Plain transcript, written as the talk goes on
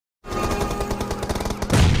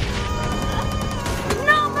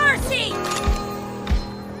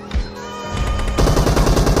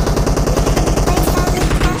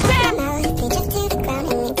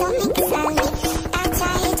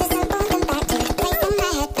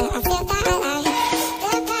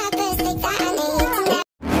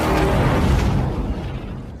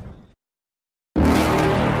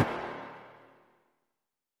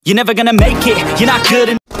You're never gonna make it, you're not good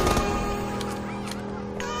enough.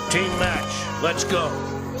 Team match, let's go.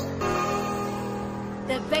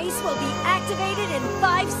 The base will be activated in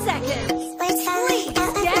 5 seconds. Please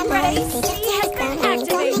get ready. He has been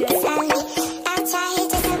activated.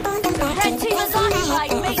 Red team is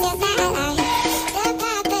occupied. Make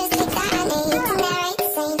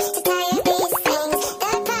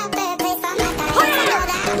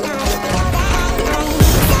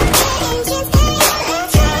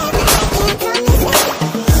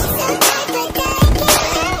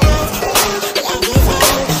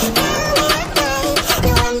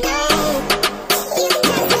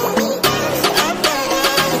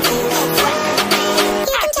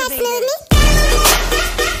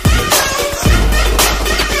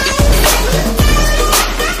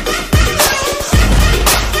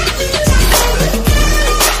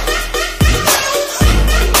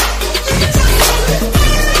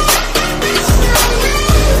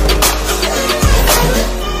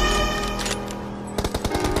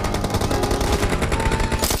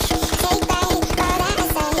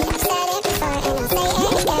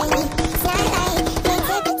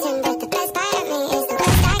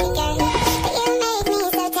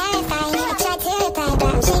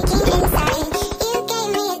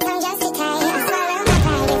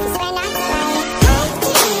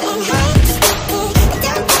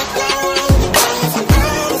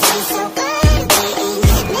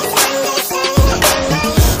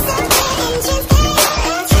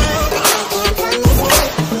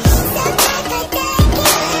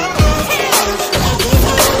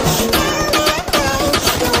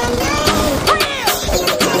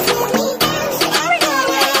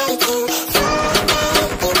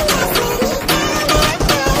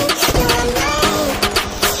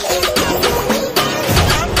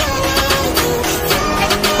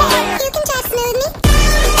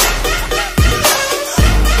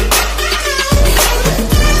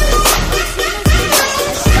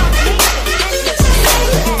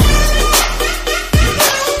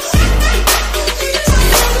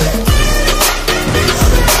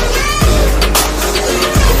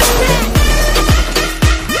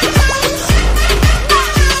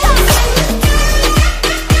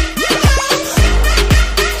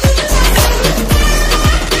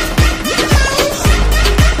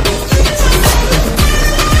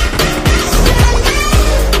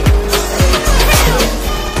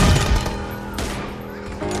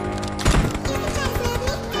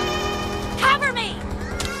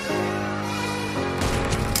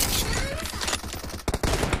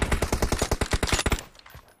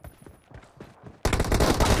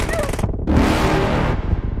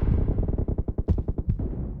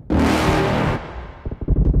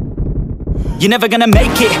You're never gonna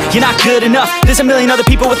make it, you're not good enough. There's a million other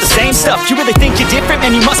people with the same stuff. You really think you're different?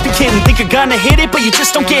 Man, you must be kidding. Think you're gonna hit it, but you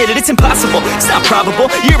just don't get it. It's impossible, it's not probable,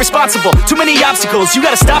 you're irresponsible. Too many obstacles, you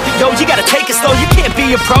gotta stop it, yo. You gotta take it slow, you can't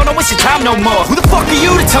be a pro. Don't waste your time no more. Who the fuck are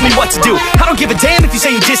you to tell me what to do? I don't give a damn if you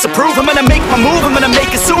say you disapprove. I'm gonna make my move, I'm gonna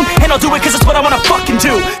make it soon. And I'll do it cause it's what I wanna fucking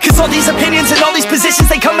do. Cause all these opinions and all these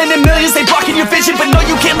positions, they come in millions, they blocking your vision. But no,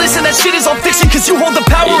 you can't listen, that shit is all fiction. Cause you hold the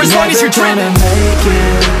power as long as you're dreaming. Make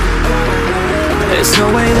it. There's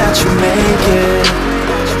no way that you make it.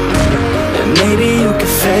 And maybe you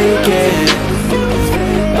can fake it,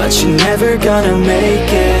 but you're never gonna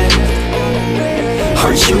make it.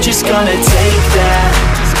 Aren't you just gonna take that?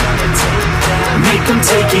 Make them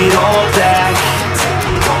take it all back.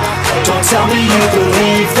 Don't tell me you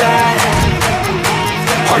believe that.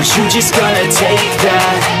 Aren't you just gonna take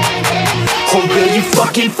that? Or will you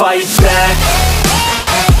fucking fight back?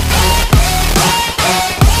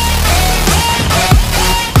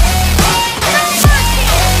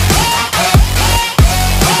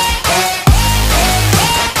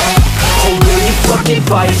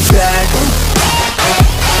 Fight back.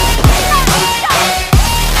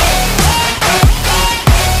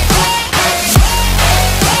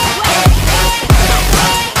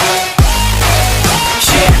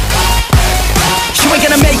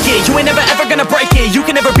 You ain't never ever gonna break it. You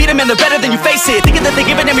can never beat them and they're better than you face it. Thinking that they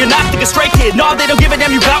give a damn, you're not, think a straight kid. No, they don't give a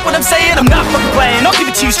damn, you got what I'm saying? I'm not fucking playing, I'll give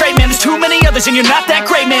it to you straight, man. There's too many others and you're not that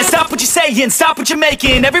great, man. Stop what you're saying, stop what you're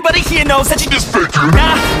making. Everybody here knows that you just faking.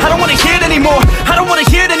 Nah, I don't wanna hear it anymore, I don't wanna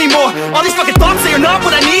hear it anymore. All these fucking thoughts, they are not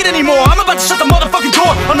what I need anymore. I'm about to shut the motherfucking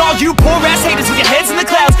door on all you poor ass haters with your heads in the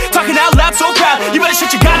clouds, talking out loud so proud. You better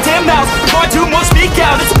shut your goddamn mouth before I do more speak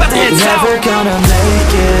out. It's about to head south. You're never gonna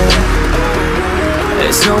make it.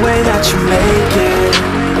 There's no way that you make it.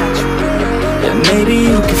 And maybe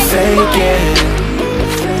you can fake it,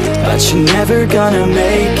 but you're never gonna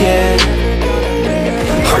make it.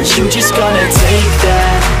 Aren't you just gonna take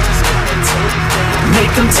that?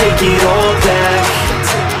 make them take it all back.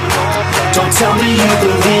 Don't tell me you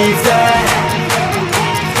believe that.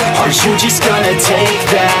 Are you just gonna take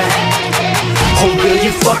that? Or will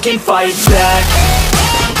you fucking fight back?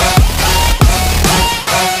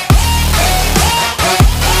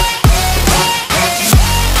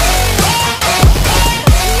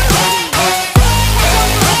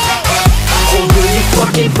 Or will you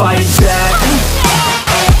fucking fight back?